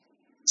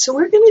So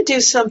we're going to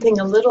do something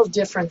a little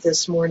different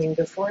this morning.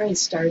 Before I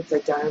start the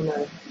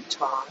Dharma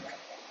talk,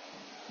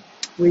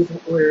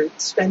 we're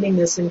spending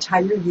this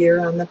entire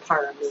year on the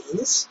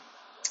Paramis,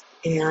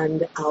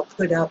 and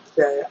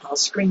I'll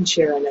screen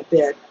share in a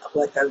bit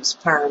what those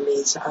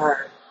Paramis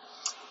are.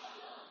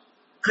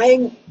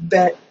 I'm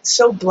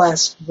so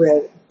blessed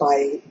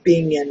by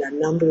being in a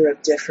number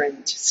of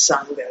different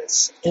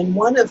sanghas, and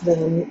one of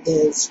them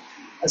is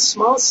a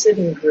small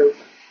sitting group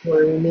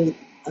where we meet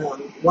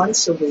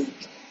once a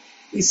week.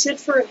 We sit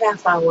for a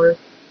half hour,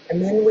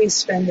 and then we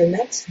spend the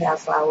next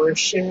half hour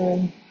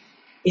sharing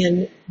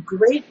in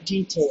great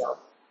detail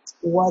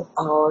what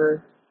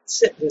our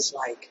sit was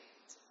like.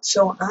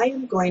 So I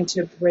am going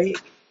to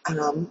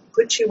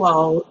put you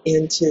all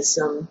into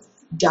some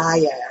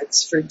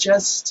dyads for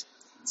just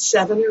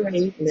 7 or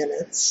 8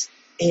 minutes.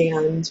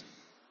 And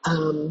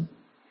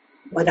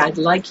what I'd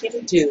like you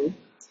to do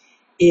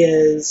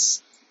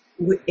is,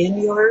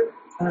 in your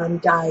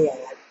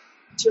dyad,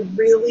 to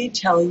really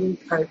tell your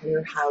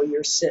partner how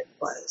your sit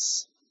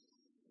was.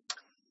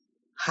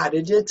 How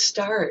did it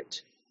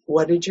start?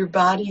 What did your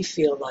body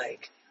feel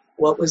like?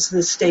 What was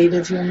the state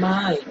of your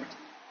mind?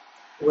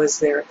 Was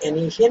there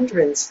any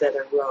hindrance that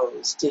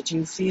arose? Did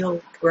you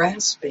feel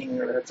grasping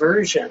or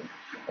aversion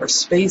or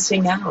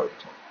spacing out?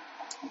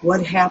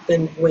 What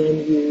happened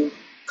when you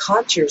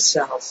caught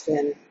yourself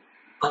and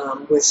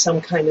with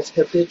some kind of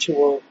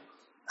habitual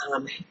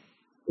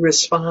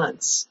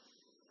response?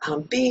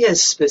 Be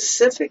as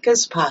specific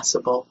as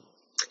possible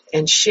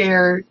and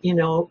share,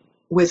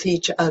 with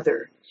each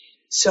other.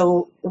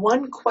 So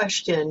one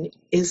question,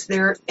 is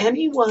there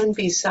anyone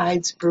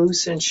besides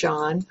Bruce and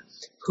Sean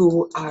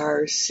who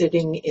are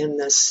sitting in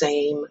the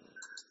same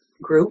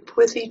group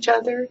with each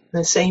other,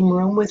 the same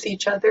room with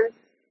each other?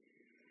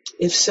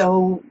 If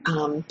so,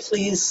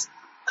 please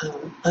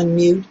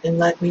unmute and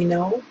let me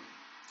know.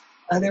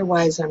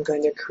 Otherwise, I'm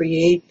going to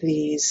create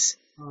these.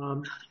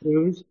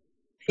 Bruce,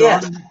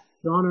 Yeah.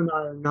 Sean and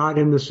I are not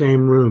in the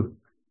same room.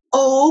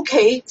 Oh,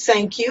 okay.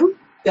 Thank you.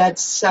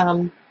 That's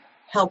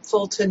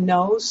helpful to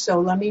know.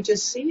 So let me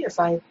just see if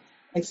I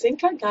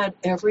think I got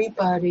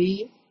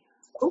everybody.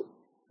 Oh,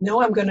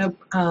 no, I'm gonna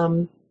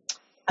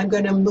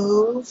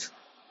move.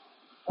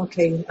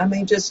 Okay,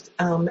 I'm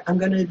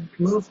gonna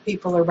move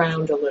people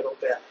around a little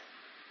bit.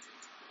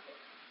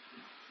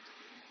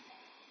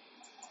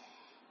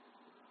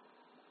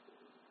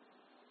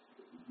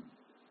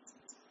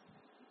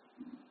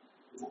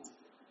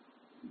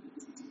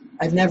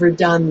 I've never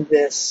done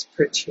this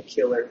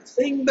particular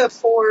thing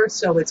before,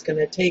 so it's going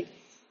to take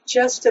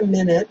just a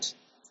minute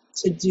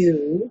to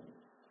do.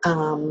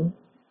 Let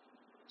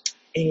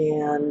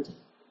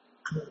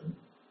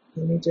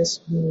me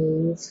just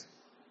move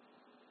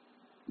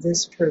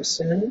this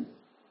person.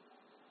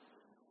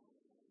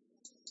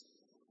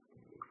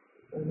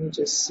 Let me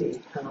just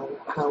see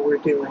how we're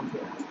doing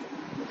here.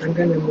 I'm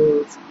going to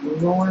move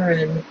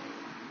Lauren.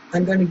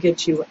 I'm going to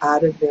get you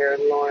out of there,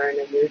 Lauren,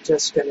 and you're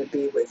just going to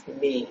be with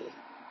me.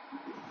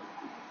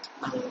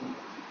 I don't know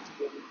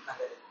how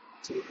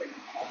to do that.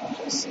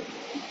 Just,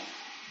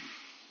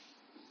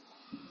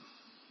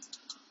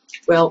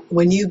 well,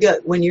 when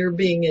you're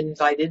being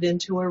invited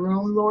into a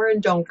room, Lauren,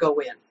 don't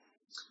go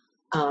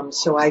in.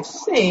 So I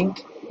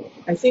think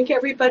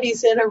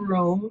everybody's in a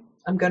room.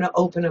 I'm going to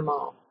open them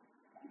all.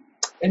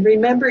 And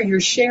remember, you're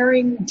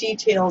sharing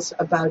details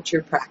about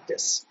your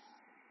practice.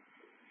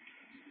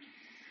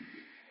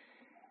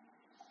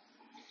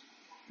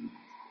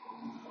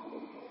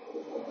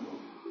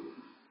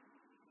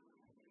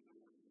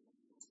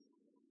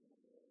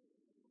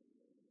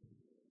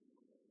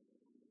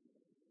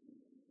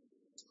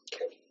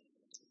 Okay,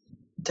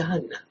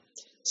 done.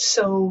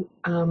 So,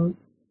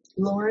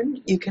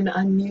 Lauren, you can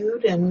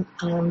unmute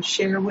and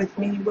share with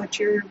me what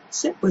your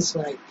sit was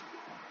like.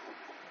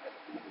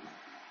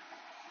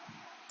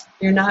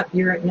 You're not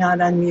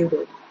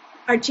unmuted.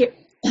 Are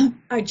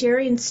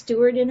Jerry and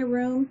Stuart in a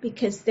room?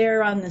 Because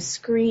they're on the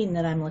screen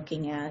that I'm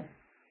looking at.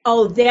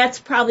 Oh, that's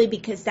probably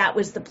because that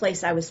was the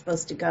place I was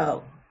supposed to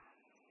go.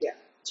 Yeah,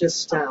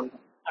 just all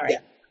right. Yeah.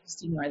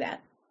 Just ignore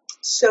that.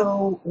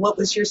 So, what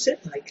was your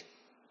sit like?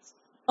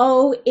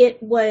 Oh,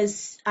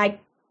 I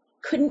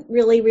couldn't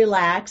really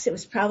relax. It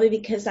was probably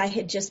because I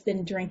had just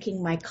been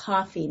drinking my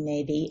coffee,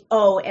 maybe.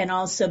 Oh, and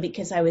also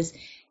because I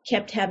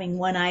kept having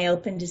one eye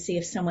open to see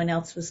if someone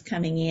else was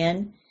coming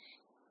in.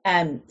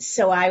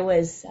 So I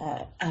was,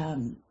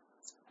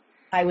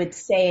 I would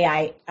say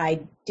I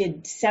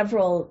did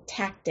several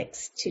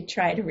tactics to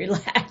try to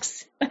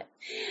relax.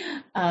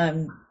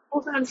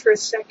 Hold on for a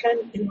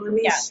second and let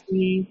me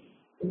see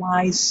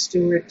why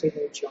Stuart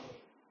didn't join.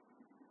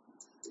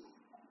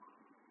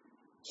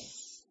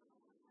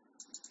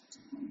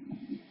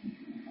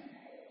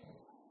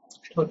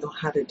 I don't know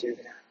how to do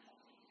that.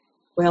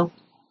 Well,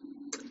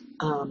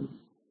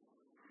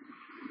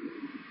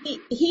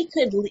 he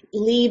could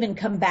leave and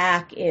come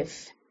back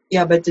if.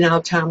 Yeah, but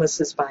now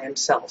Thomas is by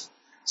himself.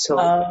 So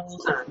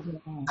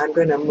I'm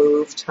going to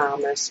move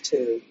Thomas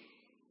to,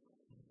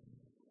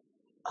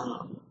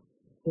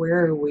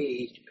 where are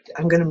we?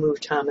 I'm going to move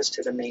Thomas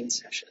to the main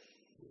session.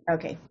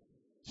 Okay.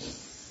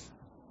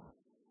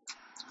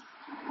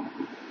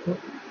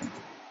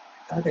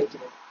 Oh, they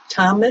did.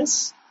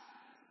 Thomas?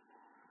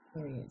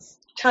 There he is.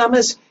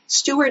 Thomas,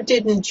 Stuart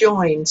didn't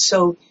join,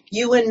 so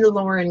you and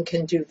Lauren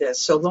can do this.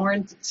 So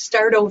Lauren,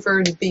 start over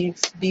and be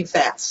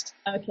fast.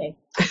 Okay.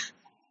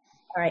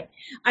 All right.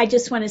 I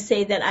just want to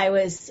say that I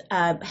was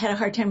had a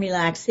hard time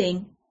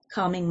relaxing,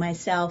 calming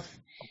myself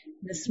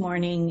this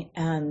morning.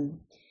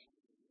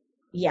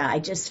 Yeah, I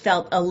just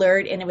felt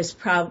alert, and it was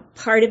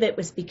part of it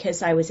was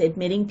because I was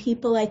admitting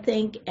people, I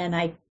think, and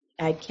I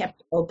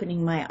kept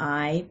opening my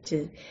eye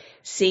to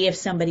see if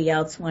somebody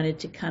else wanted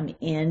to come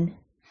in.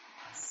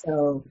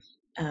 So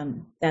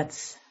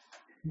that's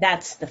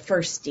the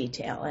first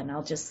detail, and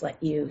I'll just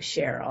let you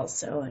share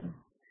also, and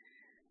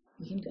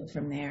we can go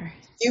from there.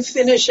 You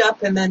finish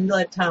up and then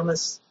let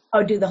Thomas.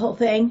 Oh, do the whole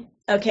thing?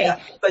 Okay. Yeah,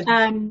 but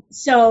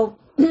So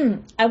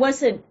I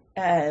wasn't,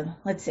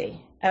 let's see,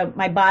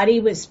 my body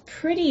was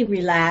pretty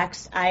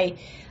relaxed. I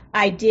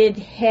did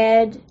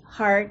head,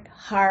 heart,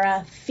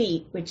 hara,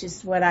 feet, which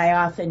is what I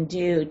often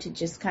do to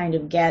just kind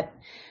of get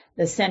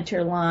the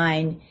center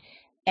line.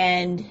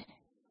 And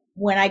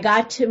when I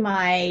got to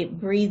my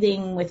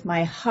breathing with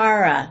my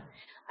hara,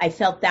 I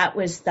felt that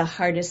was the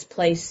hardest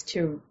place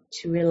to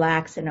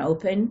relax and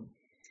open.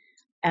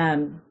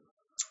 And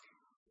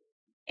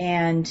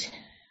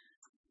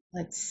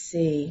let's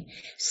see.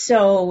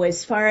 So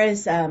as far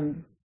as a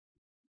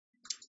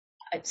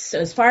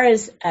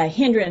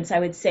hindrance, I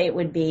would say it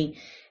would be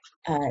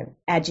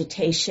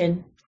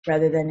agitation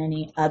rather than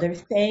any other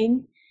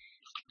thing.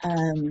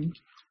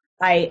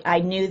 I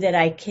knew that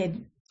I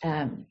could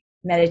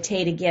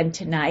meditate again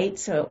tonight,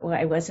 so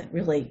I wasn't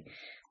really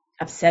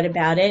upset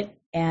about it.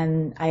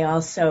 And I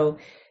also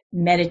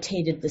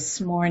meditated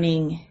this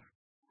morning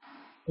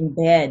in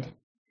bed,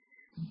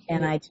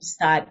 and I just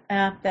thought,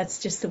 that's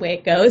just the way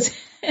it goes.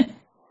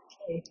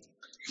 okay.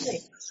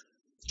 Thanks.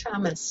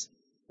 Thomas.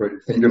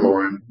 Great. Thank you,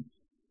 Lauren.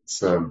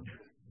 It's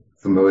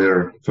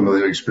familiar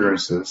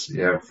experiences.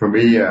 Yeah, for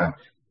me, I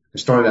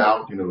started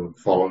out,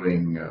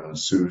 following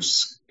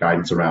Sue's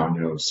guidance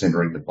around,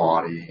 centering the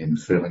body and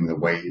feeling the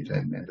weight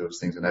and those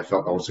things. And I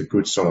felt that was a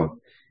good sort of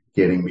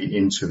getting me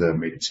into the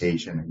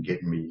meditation and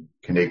getting me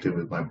connected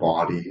with my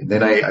body. And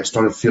then I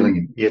started feeling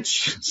an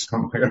itch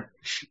somewhere.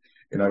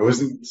 And I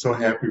wasn't so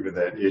happy with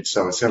that itch.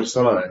 So I sort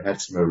of had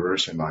some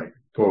aversion, like,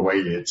 go away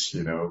itch,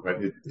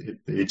 but the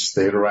itch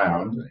stayed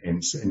around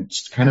and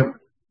kind of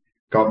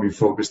got me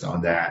focused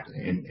on that.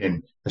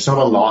 And I sort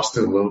of lost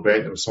it a little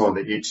bit. It was sort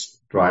of the itch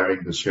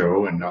driving the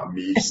show and not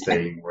me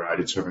staying where I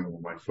determined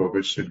where my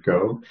focus should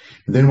go.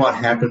 And then what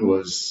happened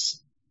was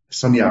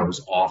suddenly I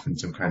was off in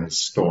some kind of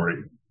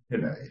story.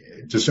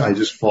 I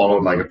just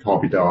followed like a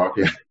puppy dog,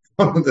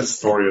 followed the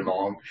story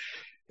along.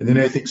 And then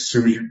I think,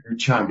 Sue, you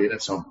chimed in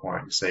at some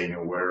point and say,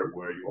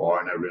 where you are.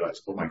 And I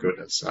realized, oh my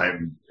goodness,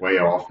 I'm way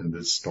off in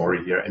this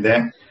story here. And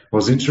that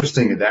was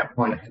interesting. At that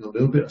point, I had a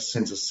little bit of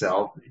sense of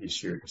self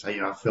issue because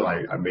I feel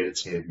like I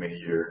meditated many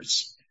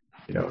years.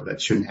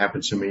 That shouldn't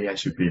happen to me. I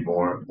should be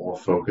more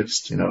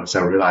focused, So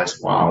I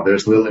realized, wow,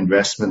 there's a little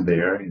investment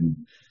there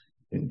in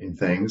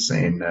things.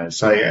 And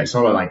so I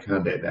sort of like kind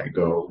of let that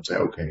go and say,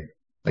 okay,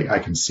 like I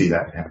can see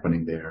that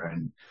happening there.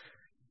 And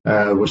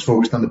was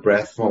focused on the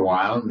breath for a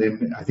while. And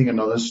then I think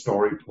another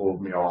story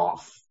pulled me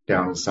off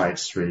down a side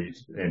street.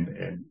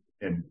 And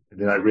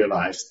then I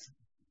realized,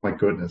 my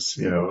goodness,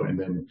 and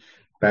then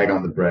back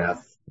on the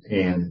breath.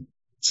 And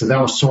so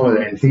that was sort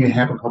of, I think it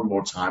happened a couple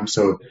more times.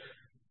 So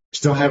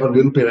still have a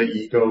little bit of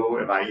ego.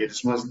 And it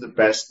just wasn't the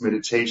best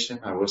meditation.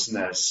 I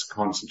wasn't as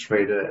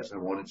concentrated as I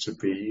wanted to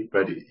be,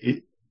 but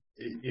it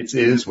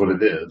is what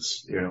it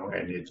is,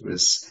 and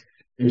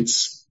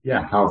it's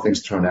how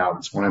things turn out.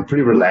 It's when I'm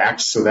pretty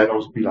relaxed, so that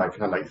also be like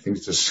kind of like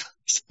things just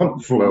sort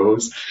of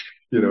flows,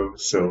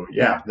 So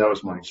that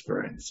was my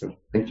experience. So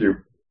thank you.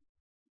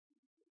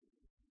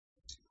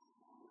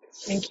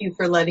 Thank you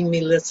for letting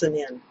me listen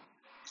in.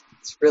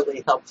 It's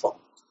really helpful.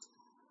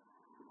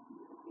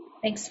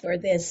 Thanks for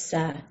this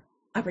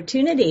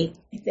opportunity.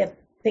 I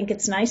think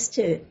it's nice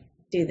to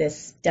do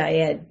this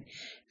dyad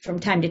from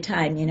time to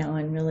time,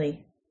 and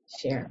really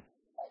share.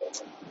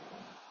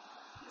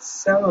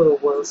 So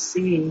we'll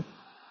see.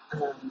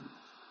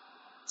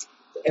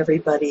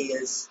 Everybody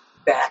is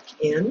back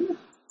in.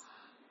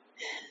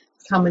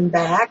 Coming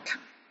back.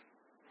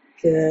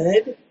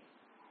 Good.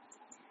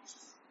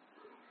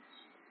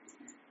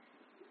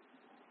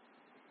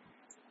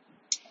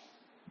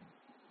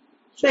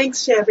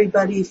 Thanks to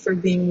everybody for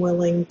being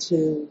willing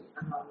to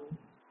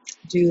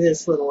do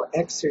this little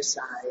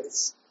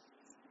exercise.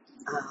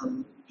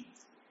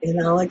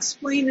 And I'll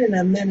explain in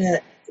a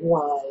minute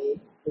why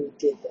we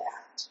did that.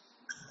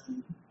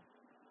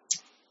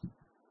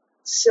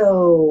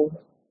 So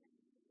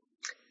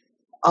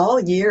all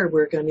year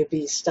we're going to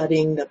be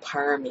studying the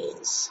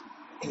Paramis.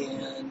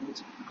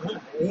 And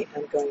I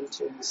am going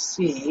to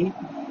see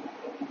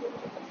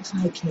if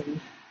I can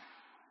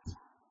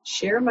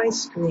share my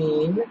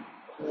screen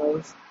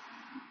of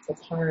the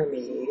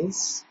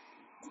Paramis.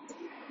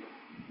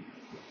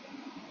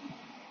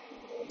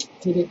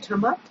 Did it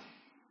come up?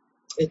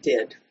 It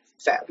did.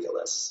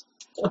 Fabulous.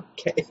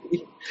 Okay.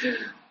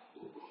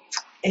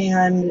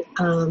 And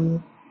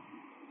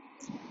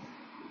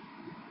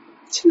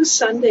 2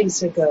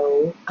 Sundays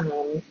ago,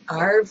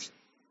 Arv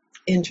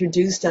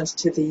introduced us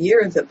to the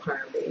year of the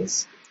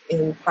Paramis,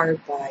 in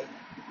part by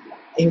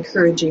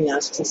encouraging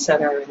us to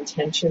set our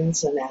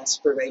intentions and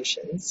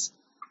aspirations.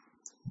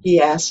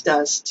 He asked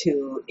us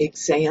to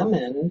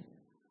examine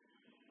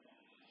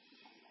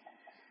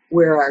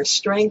where our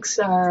strengths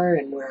are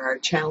and where our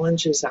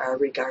challenges are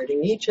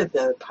regarding each of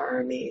the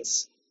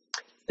Paramis.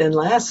 Then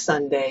last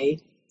Sunday,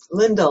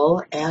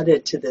 Lyndall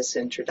added to this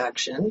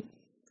introduction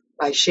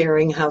by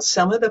sharing how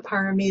some of the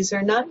Paramis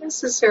are not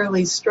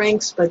necessarily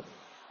strengths, but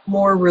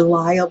more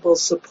reliable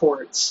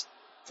supports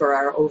for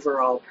our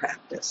overall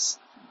practice.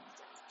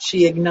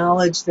 She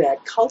acknowledged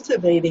that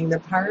cultivating the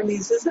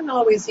Paramis isn't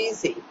always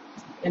easy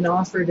and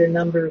offered a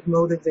number of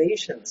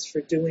motivations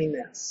for doing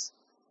this.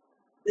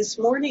 This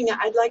morning,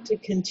 I'd like to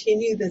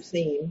continue the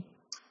theme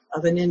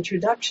of an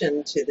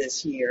introduction to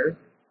this year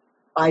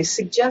by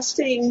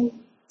suggesting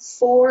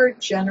 4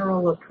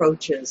 general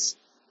approaches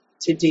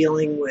to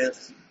dealing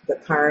with the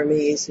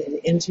Paramis and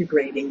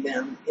integrating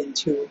them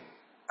into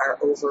our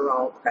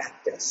overall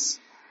practice.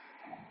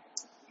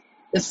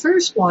 The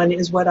first one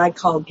is what I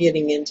call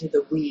getting into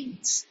the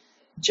weeds,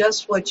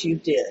 just what you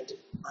did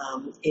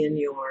in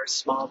your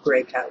small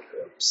breakout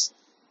groups.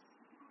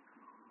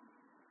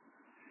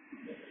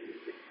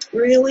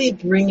 Really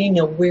bringing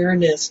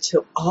awareness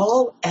to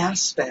all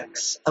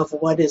aspects of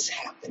what is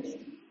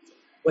happening.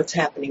 What's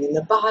happening in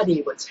the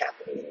body, what's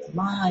happening in the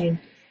mind,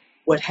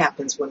 what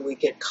happens when we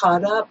get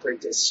caught up or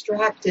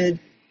distracted,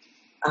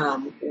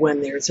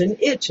 when there's an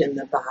itch in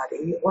the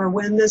body, or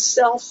when the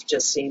self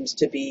just seems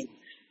to be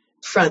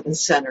front and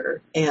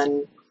center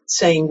and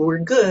saying we're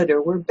good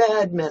or we're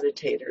bad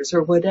meditators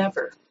or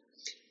whatever.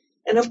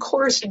 And of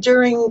course,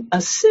 during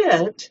a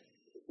sit,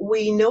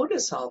 we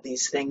notice all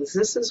these things.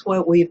 This is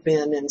what we've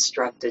been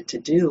instructed to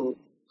do.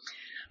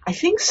 I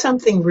think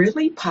something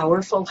really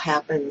powerful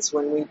happens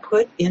when we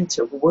put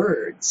into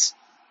words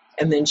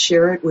and then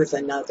share it with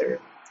another.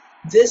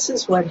 This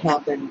is what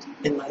happened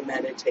in my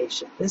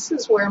meditation. This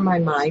is where my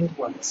mind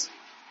was.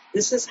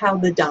 This is how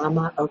the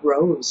Dhamma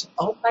arose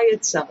all by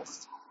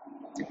itself.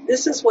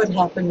 This is what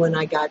happened when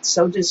I got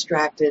so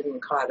distracted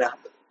and caught up.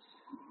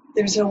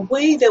 There's a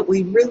way that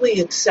we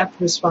really accept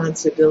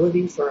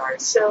responsibility for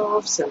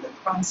ourselves and the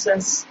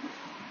process,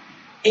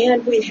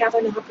 and we have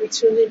an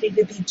opportunity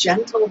to be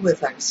gentle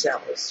with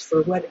ourselves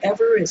for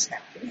whatever is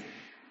happening.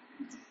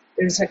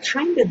 There's a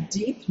kind of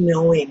deep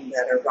knowing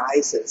that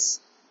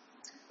arises,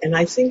 and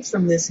I think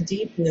from this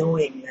deep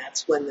knowing,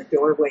 that's when the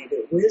doorway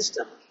to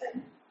wisdom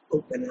can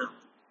open up.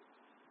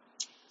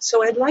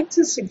 So I'd like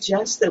to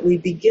suggest that we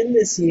begin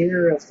this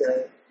year of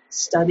the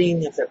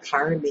studying of the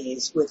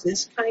Paramis with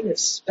this kind of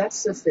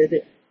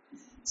specificity,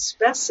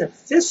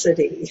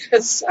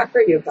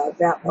 sorry about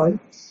that one,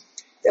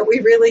 that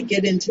we really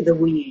get into the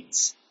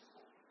weeds,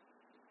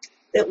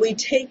 that we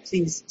take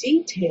these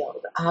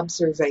detailed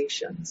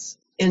observations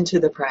into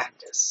the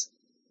practice.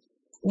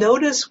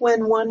 Notice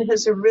when one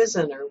has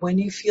arisen or when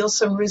you feel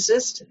some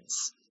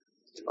resistance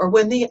or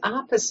when the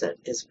opposite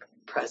is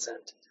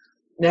present.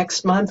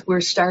 Next month,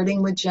 we're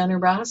starting with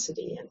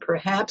generosity, and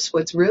perhaps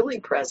what's really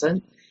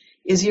present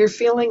is you're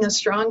feeling a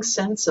strong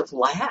sense of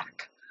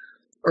lack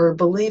or a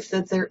belief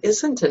that there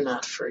isn't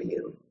enough for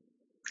you.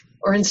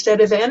 Or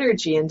instead of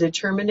energy and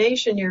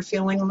determination, you're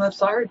feeling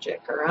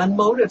lethargic or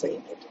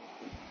unmotivated.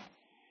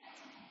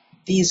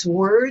 These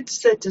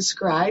words that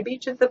describe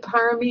each of the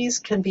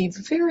Paramis can be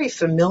very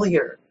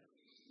familiar,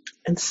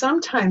 and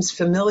sometimes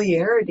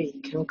familiarity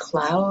can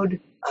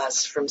cloud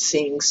us from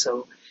seeing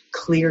so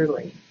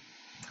clearly.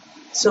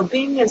 So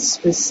being as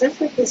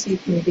specific as you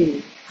can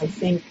be, I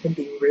think, can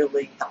be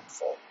really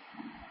helpful.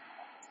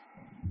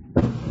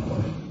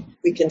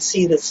 We can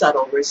see the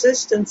subtle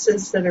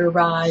resistances that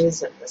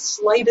arise and the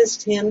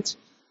slightest hint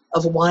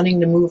of wanting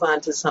to move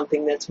on to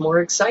something that's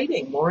more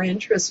exciting, more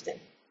interesting.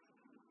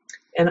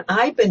 And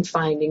I've been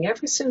finding,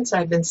 ever since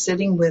I've been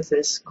sitting with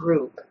this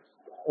group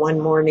one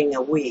morning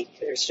a week,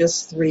 there's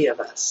just 3 of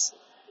us,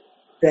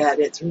 that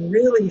it's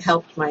really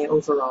helped my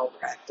overall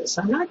practice.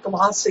 I'm not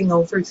glossing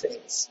over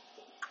things.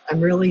 I'm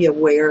really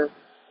aware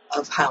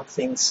of how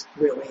things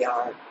really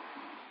are.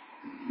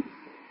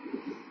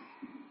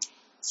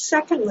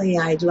 Secondly,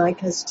 I'd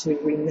like us to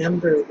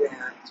remember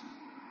that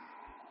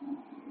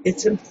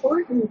it's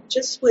important,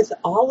 just with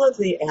all of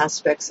the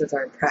aspects of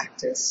our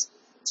practice,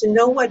 to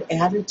know what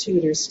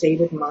attitude or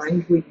state of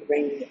mind we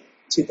bring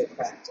to the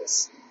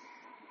practice.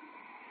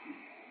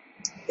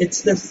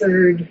 It's the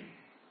third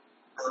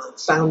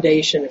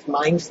foundation of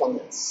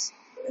mindfulness.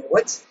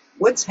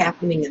 What's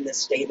happening in the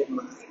state of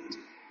mind?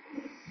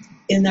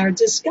 In our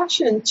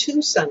discussion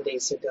 2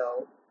 Sundays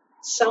ago,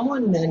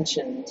 someone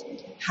mentioned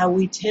how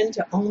we tend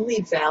to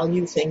only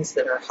value things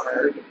that are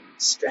hard,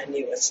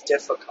 strenuous,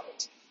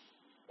 difficult.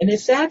 And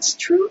if that's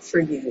true for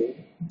you,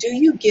 do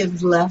you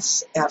give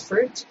less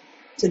effort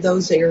to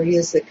those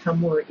areas that come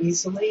more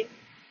easily,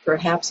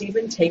 perhaps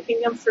even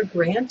taking them for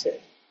granted?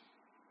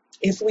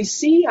 If we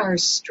see our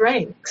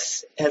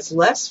strengths as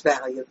less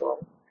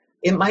valuable,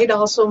 It might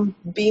also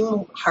be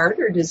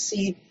harder to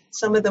see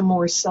some of the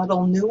more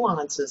subtle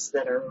nuances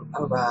that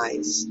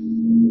arise.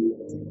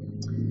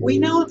 We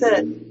know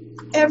that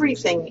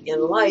everything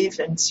in life,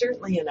 and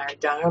certainly in our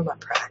Dharma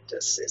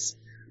practice, is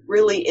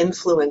really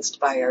influenced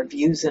by our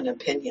views and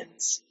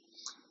opinions.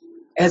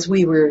 As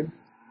we were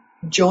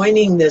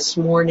joining this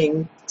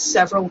morning,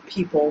 several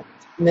people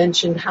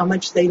mentioned how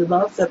much they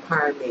love the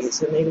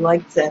Paramis, and they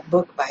liked that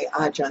book by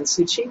Ajahn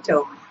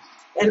Sucitto.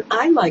 And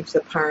I like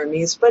the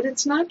Paramis, but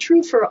it's not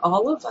true for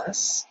all of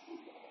us.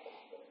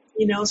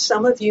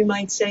 Some of you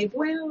might say,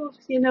 well,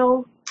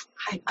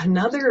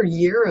 another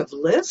year of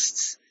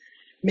lists?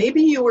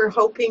 Maybe you were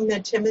hoping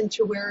that Tim and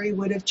Chaweri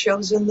would have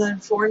chosen the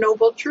Four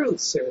Noble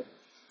Truths or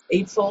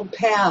Eightfold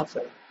Path,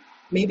 or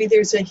maybe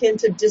there's a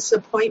hint of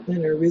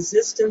disappointment or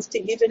resistance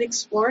to even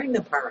exploring the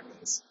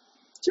Paramis.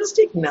 Just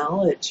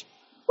acknowledge,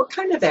 what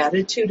kind of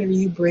attitude are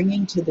you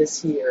bringing to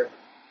this year?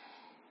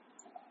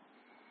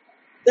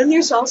 Then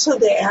there's also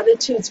the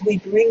attitudes we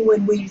bring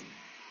when we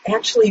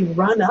actually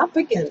run up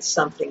against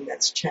something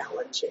that's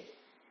challenging.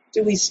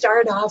 Do we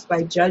start off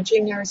by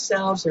judging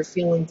ourselves or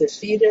feeling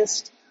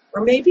defeatist?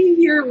 Or maybe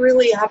you're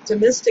really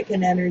optimistic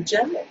and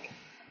energetic.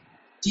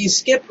 Do you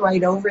skip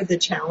right over the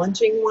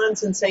challenging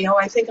ones and say,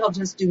 I think I'll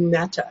just do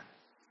metta?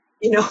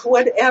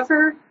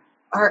 Whatever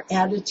our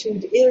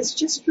attitude is,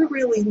 just to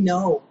really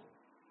know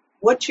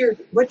what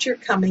you're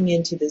coming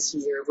into this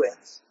year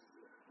with.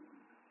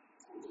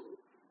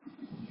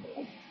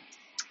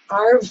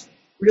 Arv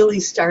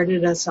really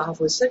started us off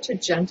with such a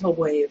gentle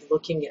way of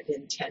looking at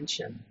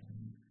intention.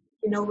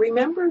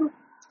 Remember,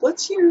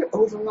 what's your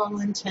overall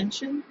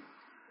intention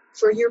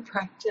for your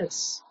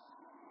practice?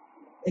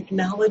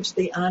 Acknowledge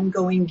the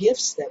ongoing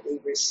gifts that we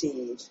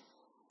receive.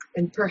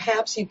 And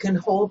perhaps you can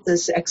hold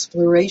this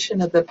exploration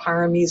of the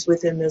Paramis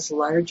within this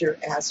larger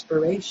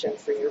aspiration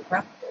for your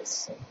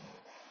practice.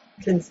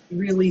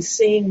 Really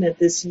seeing that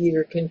this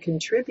year can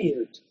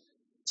contribute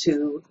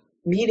to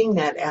meeting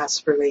that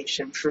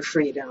aspiration for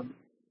freedom.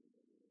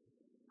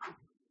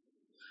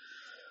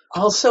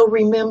 Also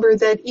remember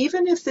that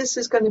even if this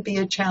is going to be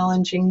a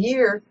challenging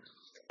year,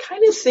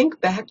 kind of think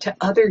back to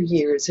other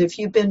years. If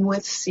you've been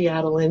with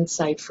Seattle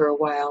Insight for a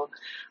while,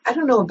 I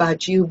don't know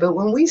about you, but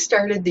when we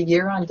started the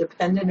year on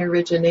dependent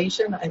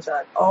origination, I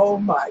thought, oh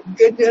my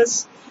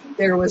goodness,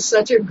 there was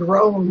such a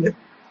groan.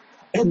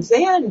 And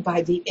then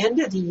by the end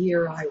of the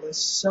year, I was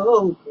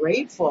so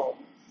grateful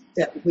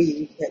that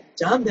we had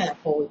done that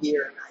whole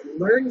year, and I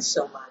learned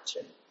so much,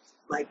 and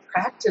my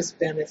practice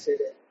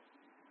benefited.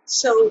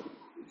 So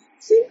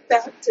think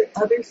back to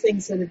other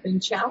things that have been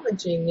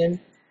challenging, and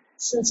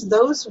since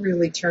those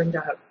really turned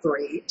out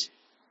great,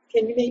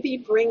 can you maybe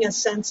bring a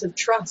sense of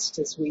trust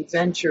as we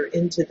venture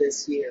into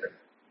this year?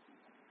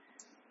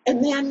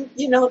 And then,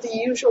 the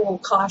usual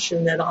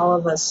caution that all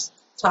of us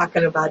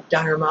talking about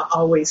Dharma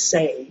always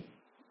say,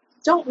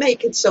 don't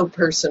make it so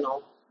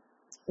personal.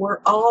 We're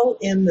all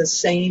in the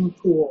same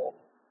pool.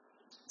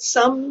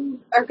 Some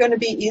are going to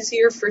be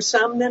easier for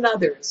some than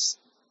others.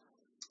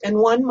 And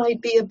one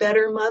might be a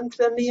better month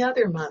than the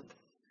other month.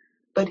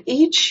 But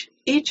each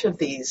of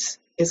these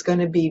is going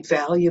to be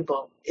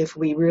valuable if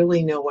we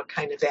really know what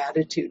kind of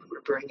attitude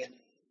we're bringing.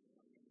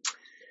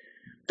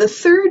 The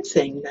third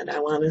thing that I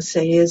want to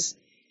say is,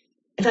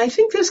 and I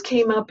think this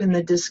came up in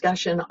the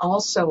discussion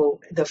also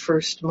the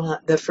first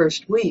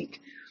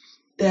week,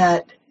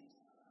 that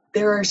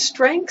there are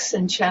strengths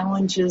and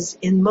challenges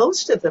in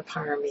most of the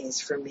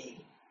Paramis for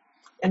me.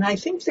 And I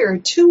think there are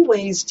two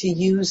ways to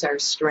use our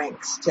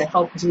strengths to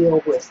help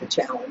deal with the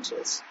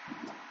challenges.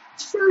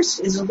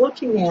 First is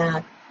looking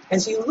at,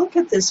 as you look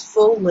at this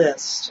full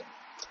list,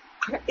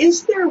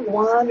 is there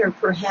one or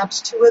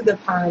perhaps two of the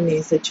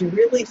Paramis that you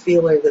really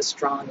feel are the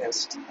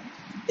strongest?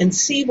 And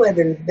see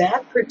whether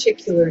that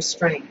particular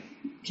strength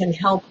can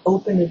help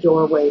open a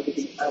doorway to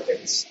the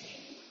others.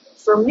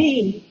 For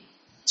me,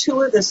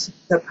 two of the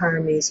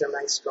Paramis are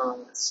my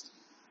strongest.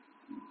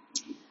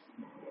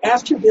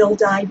 After Bill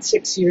died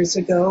 6 years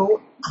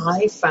ago,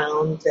 I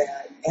found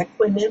that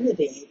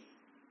equanimity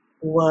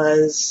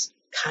was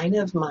kind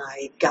of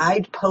my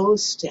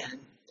guidepost and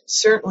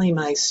certainly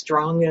my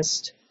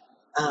strongest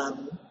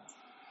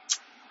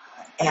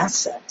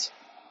asset.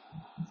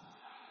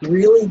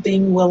 Really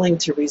being willing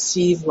to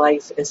receive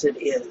life as it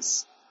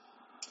is.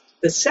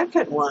 The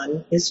second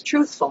one is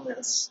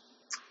truthfulness.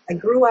 I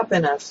grew up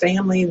in a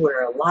family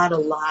where a lot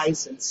of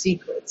lies and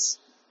secrets.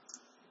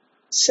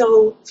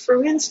 So,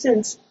 for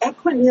instance,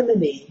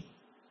 equanimity,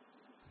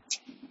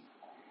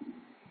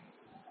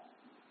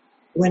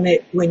 when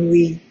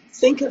we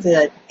think of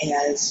it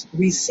as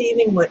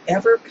receiving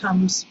whatever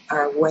comes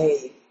our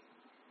way,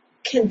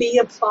 can be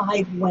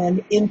applied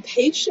when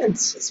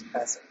impatience is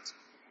present.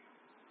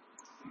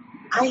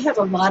 I have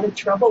a lot of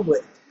trouble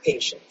with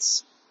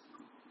patience.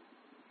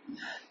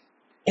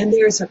 And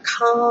there's a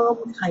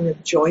calm, kind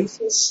of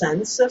joyful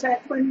sense of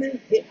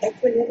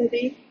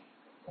equanimity.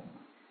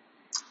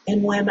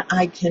 And when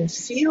I can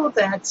feel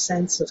that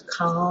sense of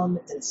calm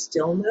and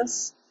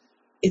stillness,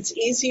 it's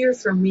easier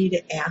for me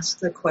to ask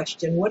the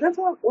question, what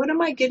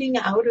am I getting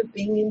out of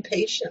being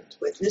impatient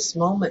with this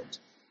moment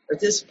or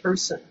this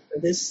person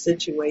or this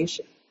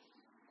situation.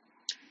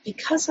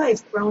 Because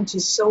I've grown to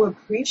so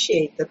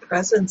appreciate the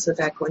presence of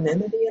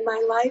equanimity in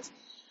my life,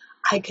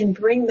 I can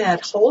bring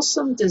that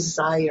wholesome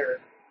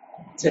desire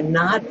to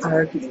not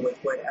argue with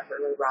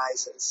whatever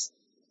arises.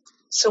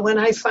 So when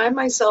I find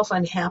myself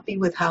unhappy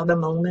with how the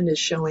moment is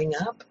showing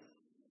up,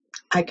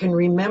 I can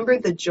remember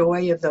the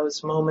joy of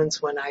those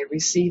moments when I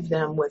receive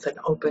them with an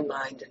open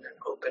mind and an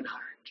open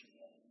heart.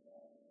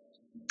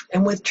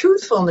 And with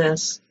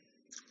truthfulness,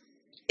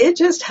 it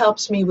just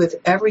helps me with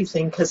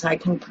everything because I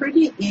can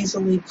pretty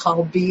easily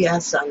call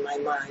BS on my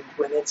mind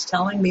when it's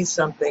telling me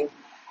something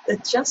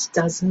that just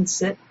doesn't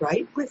sit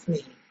right with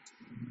me.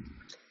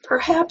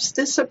 Perhaps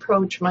this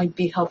approach might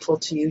be helpful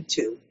to you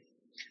too.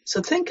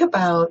 So think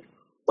about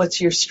what's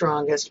your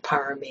strongest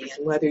parami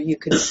and whether you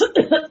could see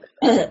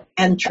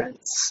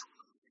entrance.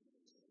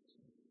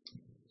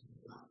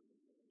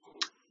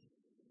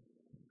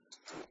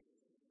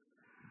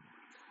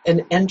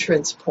 An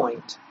entrance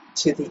point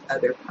to the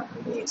other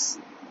paramis.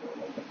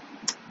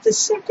 The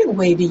second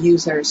way to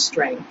use our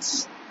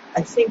strengths,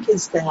 I think,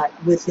 is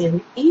that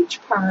within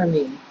each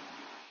parami,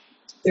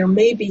 there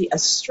may be a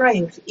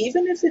strength,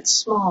 even if it's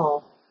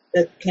small,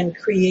 that can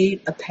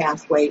create a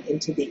pathway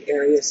into the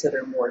areas that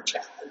are more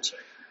challenging.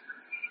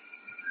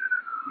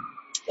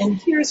 And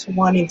here's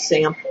one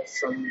example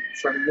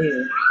from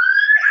me.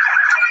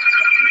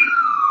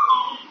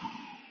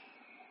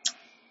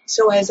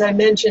 So as I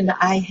mentioned,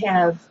 I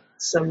have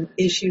some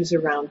issues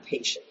around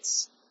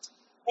patience.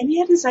 And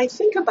yet, as I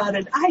think about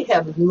it, I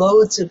have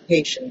loads of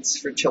patience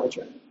for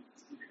children.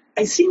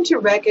 I seem to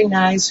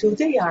recognize who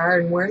they are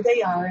and where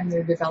they are in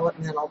their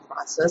developmental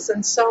process.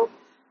 And so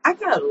I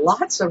got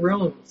lots of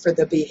room for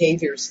the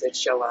behaviors that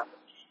show up.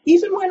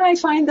 Even when I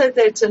find that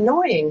it's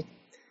annoying,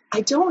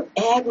 I don't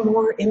add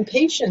more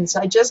impatience.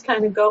 I just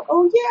kind of go,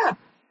 oh yeah,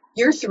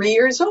 you're 3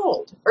 years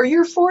old, or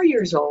you're 4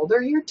 years old,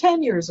 or you're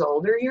 10 years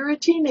old, or you're a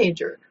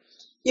teenager.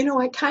 You know,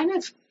 I kind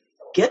of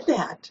get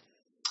that.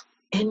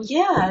 And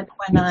yet,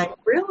 when I'm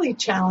really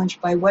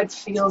challenged by what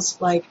feels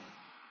like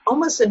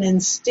almost an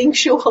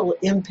instinctual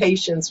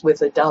impatience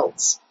with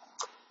adults.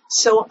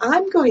 So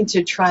I'm going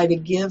to try to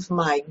give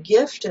my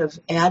gift of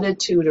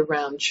attitude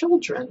around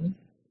children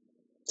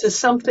to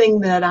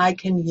something that I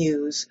can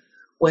use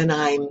when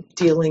I'm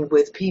dealing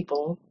with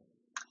people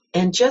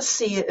and just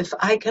see if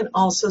I can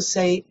also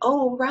say,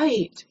 oh,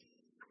 right,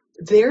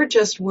 they're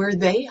just where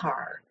they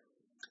are.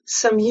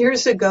 Some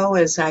years ago,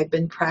 as I've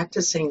been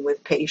practicing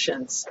with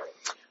patients,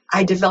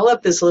 I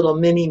developed this little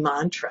mini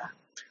mantra.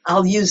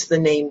 I'll use the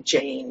name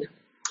Jane,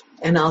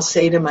 and I'll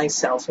say to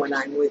myself when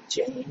I'm with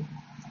Jane,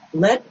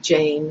 let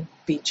Jane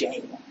be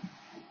Jane.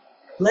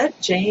 Let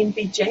Jane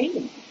be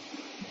Jane.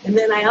 And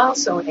then I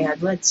also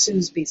add, let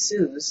Suze be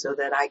Suze, so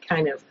that I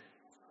kind of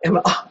am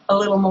a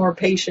little more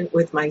patient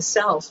with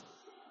myself.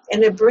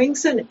 And it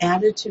brings an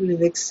attitude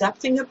of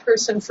accepting a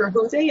person for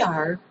who they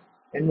are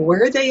and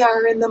where they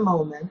are in the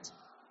moment.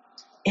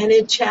 And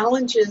it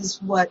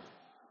challenges what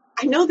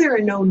I know. There are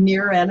no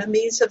near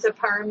enemies of the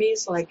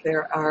paramis like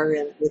there are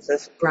with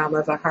the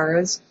Brahma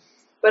Viharas,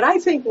 but I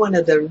think one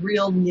of the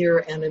real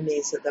near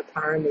enemies of the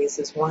paramis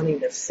is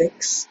wanting to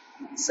fix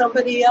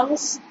somebody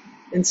else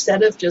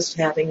instead of just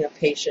having a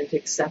patient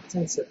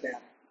acceptance of them.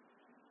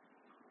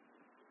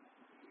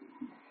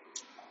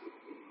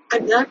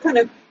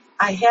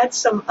 I had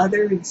some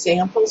other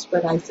examples,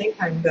 but I think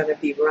I'm going to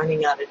be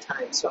running out of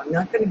time, so I'm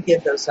not going to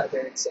give those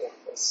other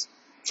examples.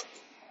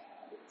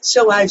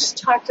 So I've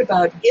talked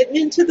about getting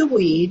into the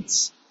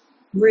weeds,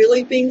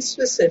 really being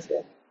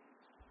specific,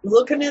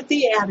 looking at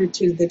the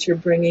attitude that you're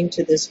bringing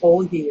to this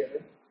whole year,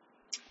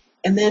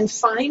 and then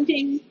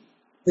finding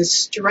the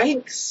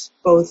strengths,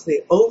 both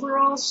the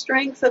overall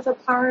strength of a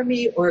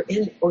parami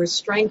or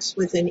strengths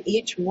within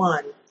each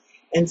one,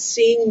 and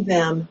seeing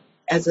them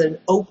as an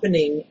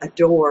opening, a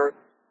door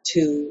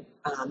to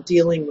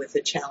dealing with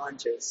the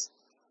challenges.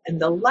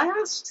 And the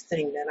last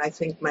thing that I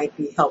think might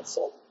be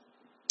helpful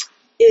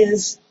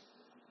is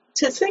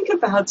to think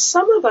about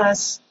some of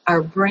us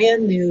are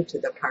brand new to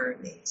the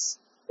paramis.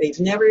 They've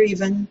never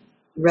even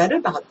read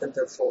about them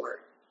before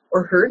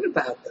or heard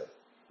about them.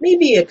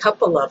 Maybe a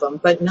couple of them,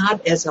 but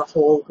not as a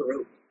whole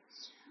group.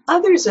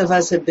 Others of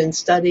us have been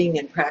studying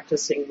and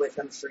practicing with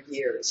them for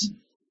years.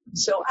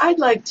 So I'd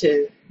like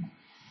to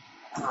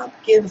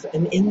give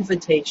an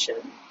invitation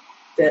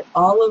that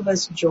all of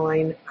us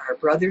join our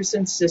brothers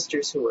and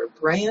sisters who are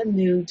brand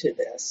new to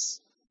this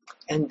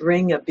and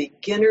bring a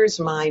beginner's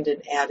mind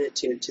and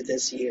attitude to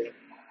this year.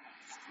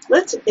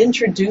 Let's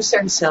introduce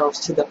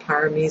ourselves to the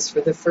paramis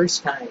for the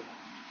first time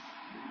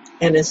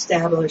and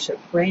establish a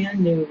brand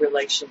new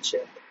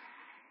relationship.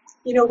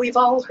 You know, we've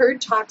all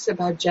heard talks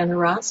about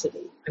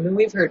generosity. I mean,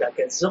 we've heard a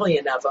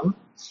gazillion of them.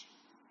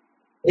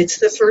 It's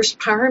the first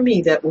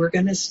parami that we're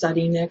going to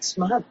study next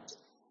month.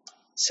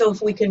 So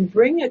if we can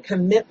bring a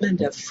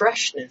commitment of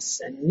freshness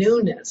and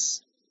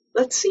newness,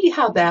 let's see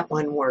how that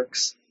one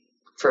works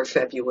for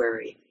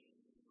February.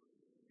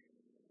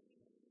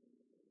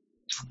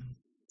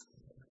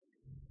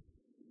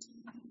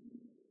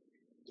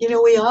 You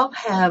know, we all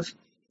have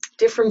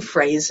different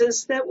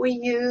phrases that we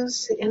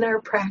use in our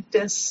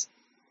practice.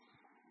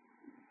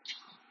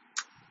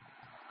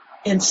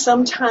 And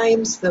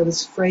sometimes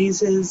those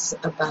phrases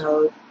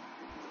about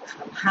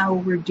how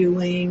we're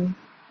doing,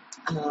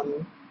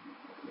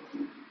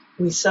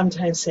 we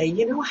sometimes say,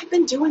 I've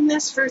been doing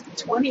this for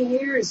 20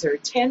 years or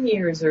 10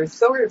 years or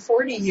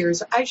 40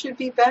 years. I should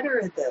be better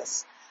at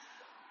this.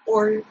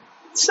 Or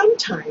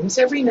sometimes,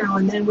 every now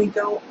and then, we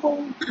go,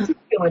 oh, I'm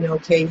doing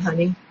okay,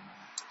 honey.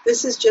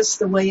 This is just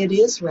the way it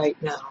is right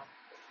now.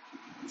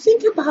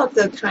 Think about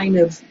the kind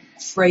of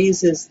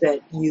phrases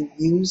that you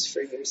use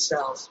for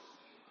yourself.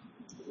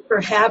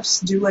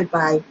 Perhaps do it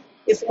by,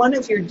 if one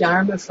of your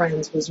Dharma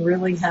friends was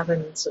really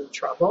having some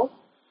trouble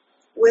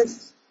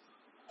with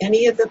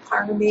any of the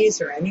paramis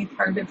or any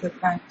part of the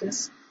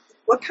practice,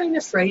 what kind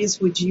of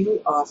phrase would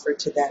you offer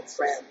to that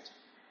friend?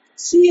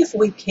 See if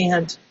we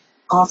can't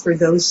offer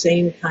those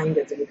same kind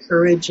of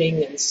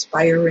encouraging,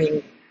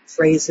 inspiring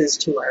phrases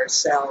to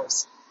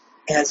ourselves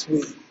as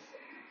we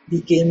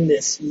begin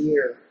this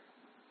year.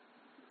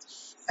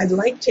 I'd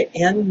like to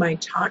end my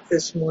talk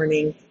this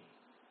morning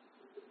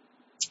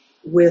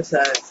with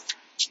a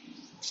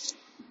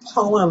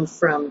poem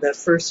from the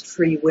first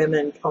Free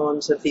Women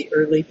poems of the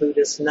early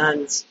Buddhist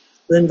nuns.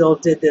 Lyndall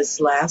did this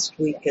last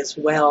week as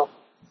well.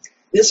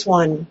 This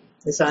one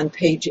is on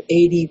page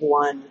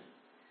 81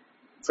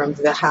 from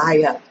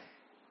Vihaya.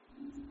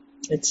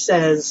 It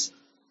says,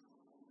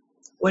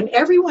 when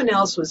everyone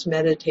else was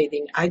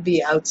meditating, I'd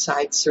be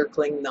outside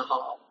circling the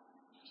hall.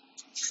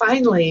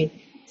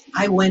 Finally,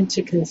 I went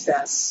to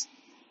confess.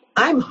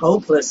 I'm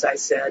hopeless, I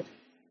said.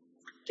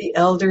 The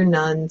elder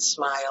nun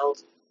smiled.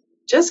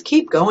 Just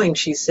keep going,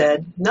 she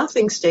said.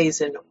 Nothing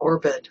stays in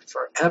orbit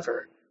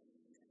forever.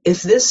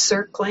 If this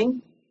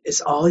circling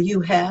is all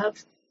you have,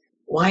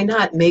 why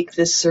not make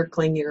this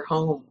circling your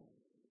home?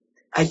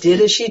 I did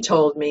as she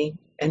told me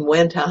and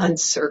went on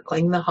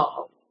circling the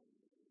hall.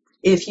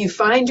 If you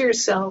find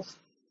yourself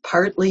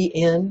partly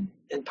in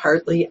and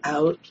partly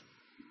out,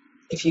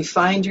 if you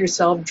find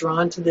yourself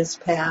drawn to this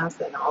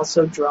path and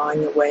also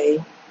drawing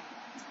away,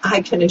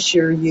 I can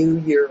assure you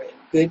you're in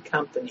good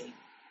company.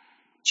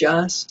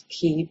 Just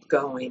keep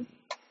going.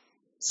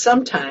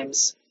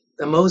 Sometimes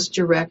the most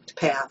direct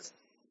path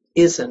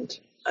isn't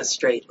a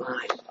straight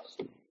line.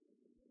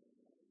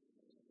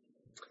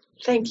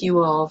 Thank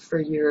you all for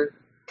your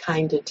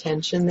kind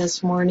attention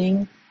this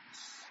morning.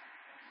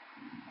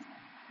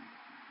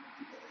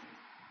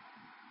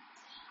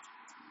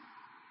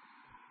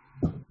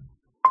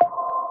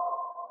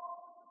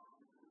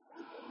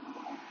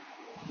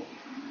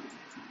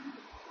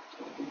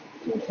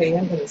 Okay,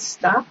 I'm going to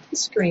stop the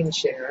screen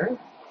share.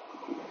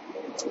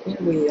 Here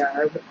we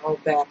are, all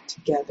back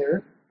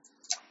together.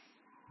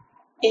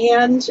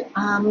 And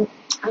I'm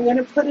going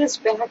to put us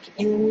back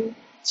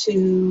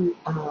into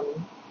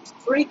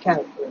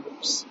breakout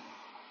groups.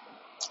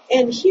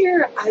 And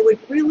here I would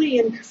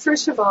really,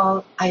 first of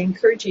all, I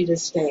encourage you to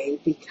stay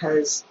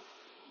because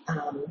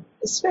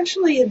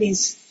especially in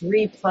these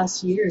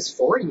 3+ years,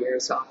 4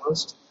 years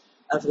almost,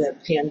 of the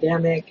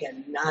pandemic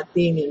and not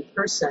being in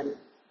person,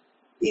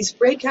 these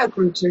breakout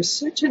groups are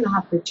such an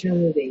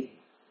opportunity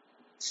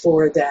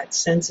for that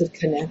sense of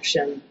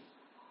connection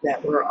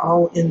that we're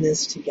all in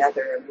this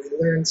together and we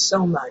learn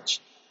so much.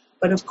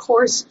 But of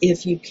course,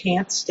 if you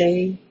can't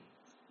stay,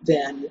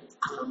 then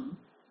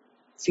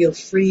feel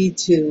free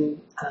to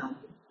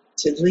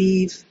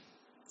leave.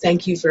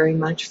 Thank you very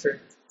much for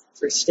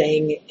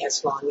staying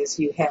as long as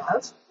you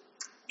have.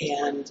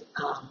 And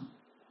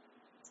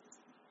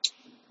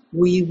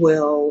we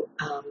will,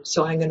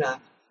 so let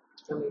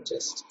me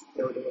just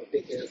go to a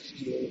bigger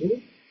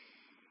view.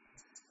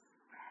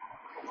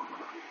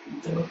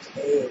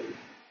 Okay.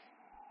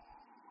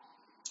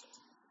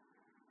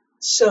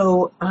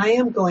 So I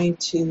am going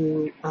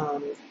to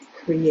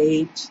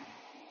create,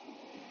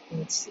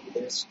 let's see,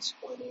 there's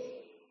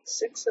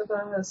 26 of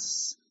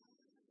us.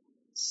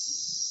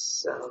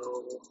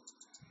 So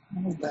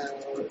how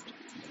about,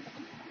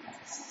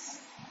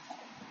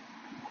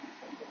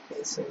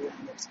 okay, so now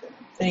let's go.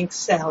 Thanks,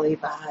 Sally.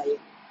 Bye.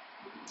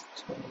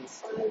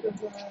 25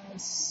 of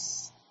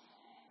us.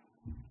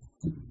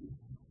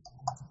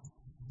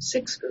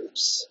 6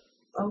 groups.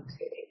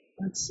 Okay,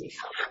 let's see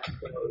how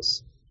that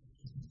goes.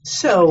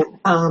 So,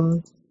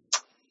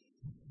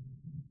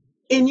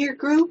 in your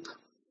group,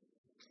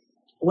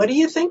 what are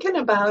you thinking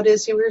about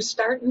as you were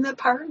starting the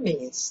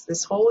Paramis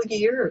this whole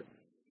year?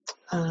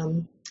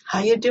 How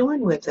you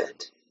doing with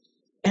it?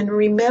 And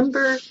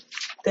remember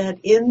that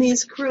in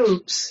these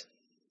groups,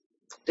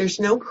 there's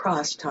no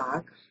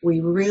crosstalk. We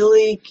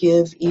really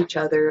give each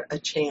other a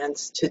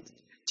chance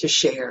to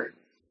share.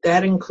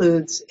 That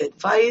includes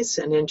advice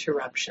and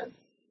interruption.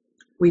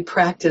 We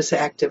practice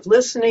active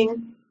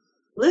listening.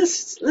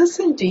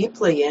 Listen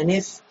deeply, and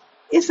if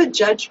a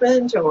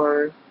judgment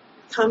or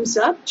comes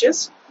up,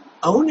 just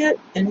own it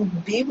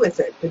and be with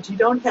it, but you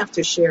don't have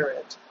to share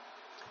it.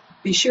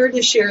 Be sure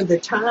to share the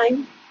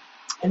time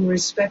and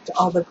respect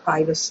all the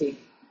privacy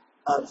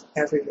of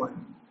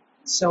everyone.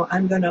 So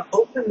I'm going to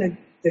open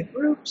the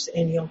groups,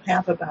 and you'll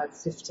have about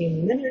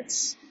 15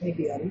 minutes,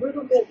 maybe a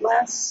little bit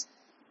less,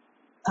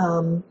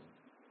 All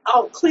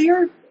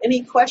clear?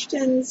 Any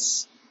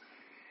questions?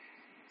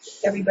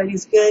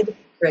 Everybody's good?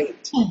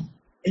 Great.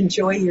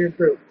 Enjoy your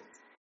group.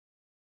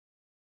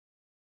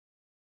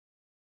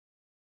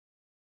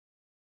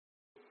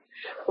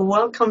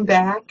 Welcome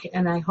back,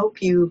 and I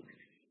hope you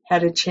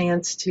had a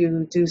chance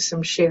to do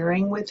some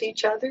sharing with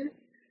each other.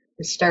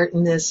 We're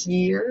starting this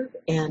year,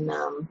 and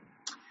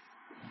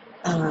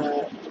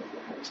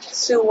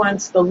Sue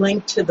wants the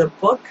link to the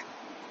book.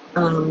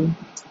 Lauren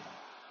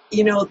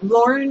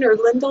or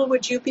Lyndall,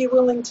 would you be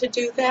willing to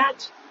do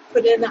that?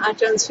 Put in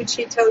Ajahn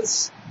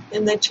Suchito's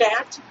in the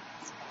chat?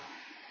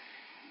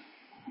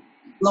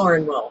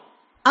 Lauren will.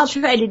 I'll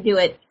try to do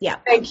it. Yeah.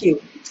 Thank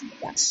you.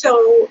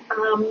 So,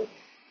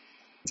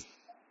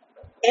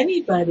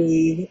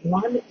 anybody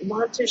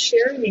want to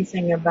share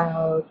anything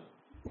about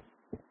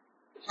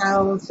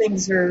how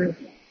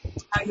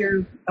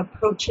you're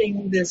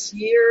approaching this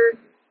year?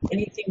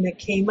 Anything that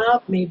came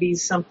up? Maybe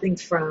something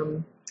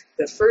from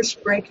the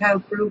first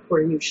breakout group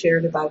where you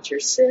shared about your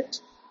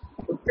sit.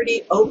 We're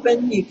pretty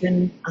open. You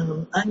can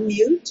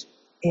unmute.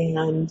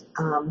 And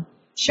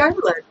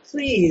Charlotte,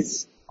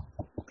 please.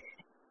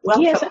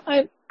 Welcome. Yes,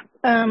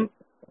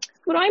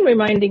 what I'm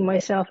reminding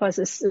myself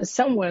as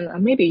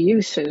someone, maybe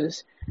you,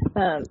 Suze,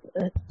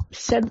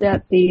 said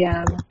that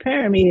the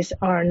Paramis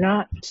are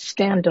not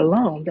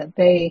standalone, that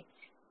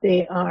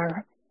they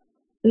are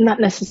not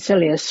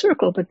necessarily a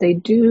circle, but they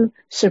do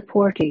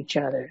support each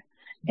other.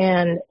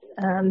 And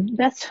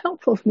that's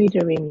helpful for me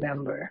to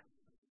remember.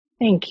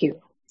 Thank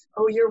you.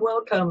 Oh, you're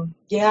welcome.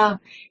 Yeah.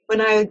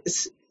 When I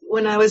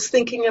was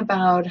thinking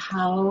about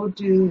how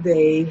do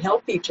they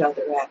help each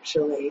other,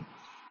 actually,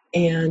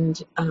 and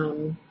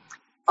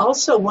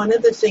also one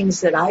of the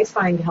things that I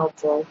find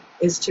helpful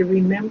is to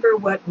remember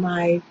what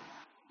my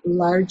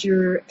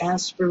larger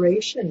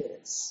aspiration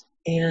is.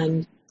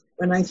 And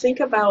when I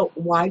think about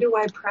why do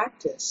I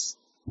practice,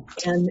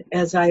 and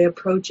as I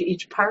approach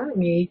each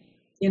parami,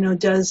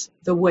 does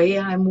the way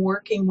I'm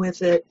working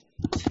with it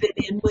fit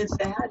in with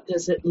that?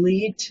 Does it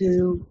lead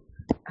to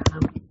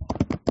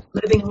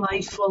living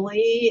life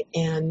fully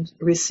and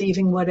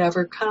receiving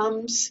whatever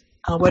comes,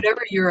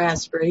 whatever your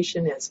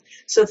aspiration is?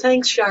 So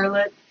thanks,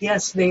 Charlotte.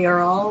 Yes, they're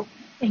all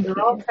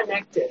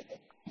connected.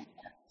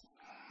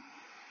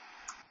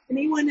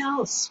 Anyone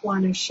else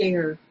want to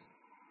share?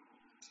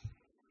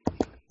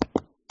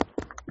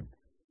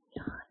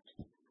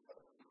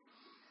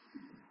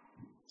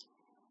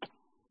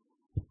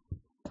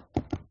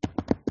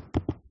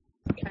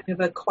 Kind of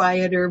a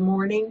quieter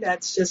morning,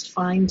 that's just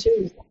fine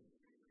too.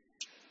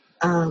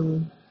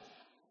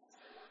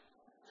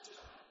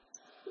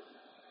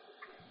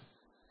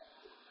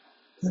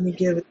 Let me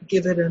give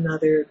it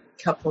another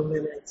couple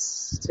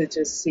minutes to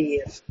just see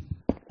if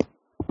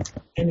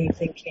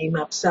anything came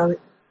up. So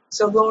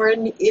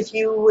Lauren, if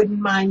you wouldn't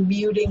mind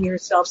muting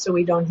yourself so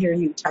we don't hear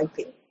you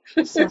typing.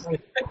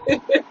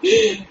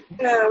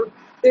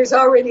 There's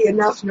already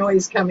enough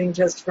noise coming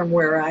just from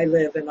where I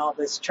live and all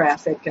this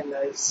traffic and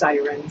the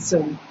sirens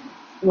and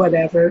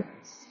whatever.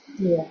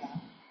 Yeah.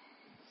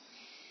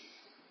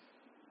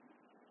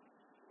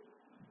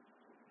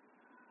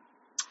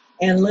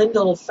 And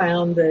Lyndall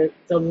found the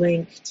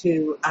link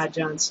to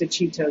Ajahn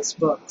Suchito's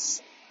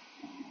books.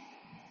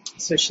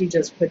 So she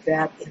just put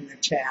that in the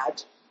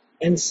chat.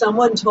 And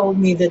someone told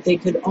me that they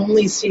could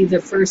only see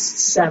the first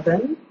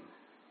 7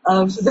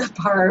 of the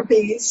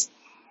paramis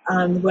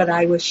on what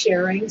I was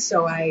sharing.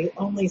 So I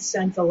only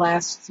sent the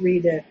last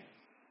 3 to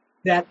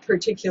that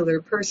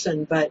particular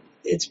person. But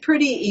it's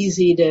pretty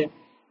easy to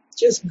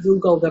just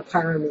Google the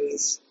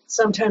paramis,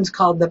 sometimes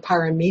called the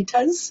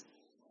paramitas,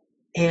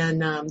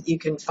 and you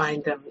can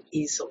find them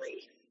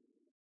easily.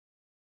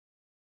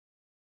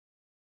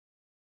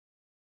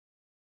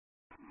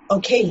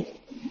 Okay,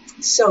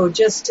 so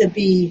just to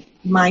be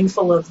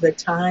mindful of the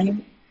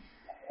time,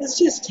 let's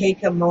just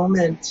take a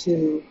moment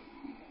to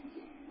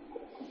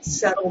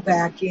settle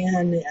back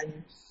in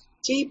and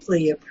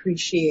deeply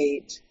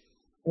appreciate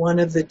one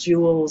of the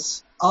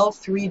jewels, all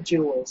 3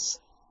 jewels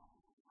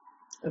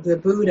of the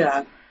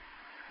Buddha,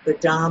 the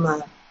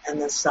Dhamma,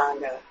 and the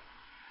Sangha.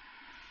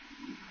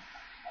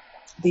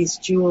 These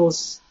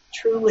jewels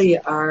truly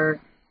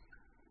are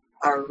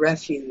our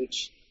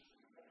refuge.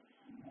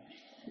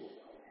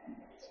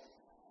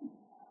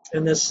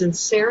 And the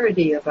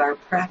sincerity of our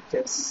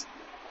practice.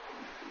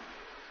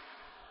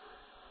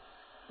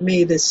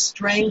 May the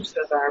strength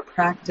of our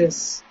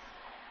practice,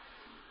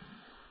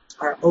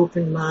 our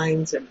open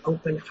minds and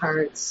open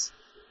hearts,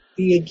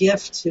 be a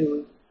gift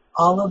to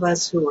all of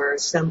us who are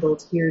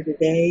assembled here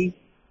today.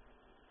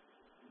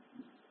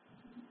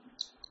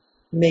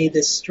 May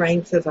the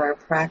strength of our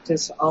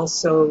practice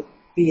also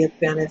be of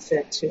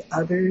benefit to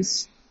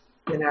others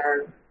in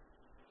our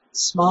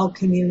small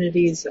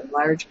communities and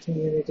large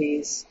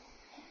communities.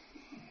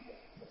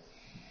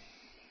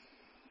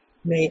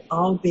 May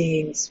all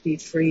beings be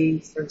free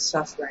from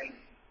suffering.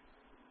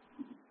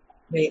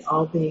 May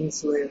all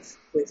beings live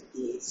with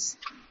ease.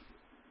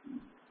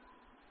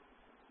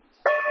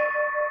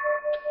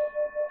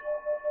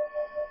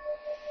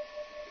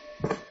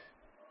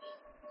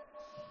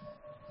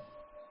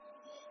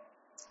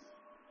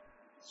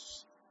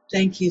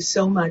 Thank you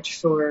so much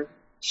for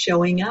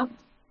showing up,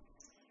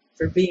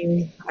 for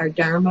being our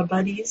Dharma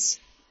buddies,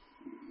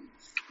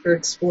 for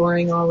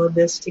exploring all of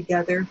this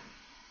together.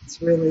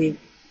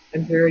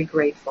 I'm very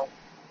grateful.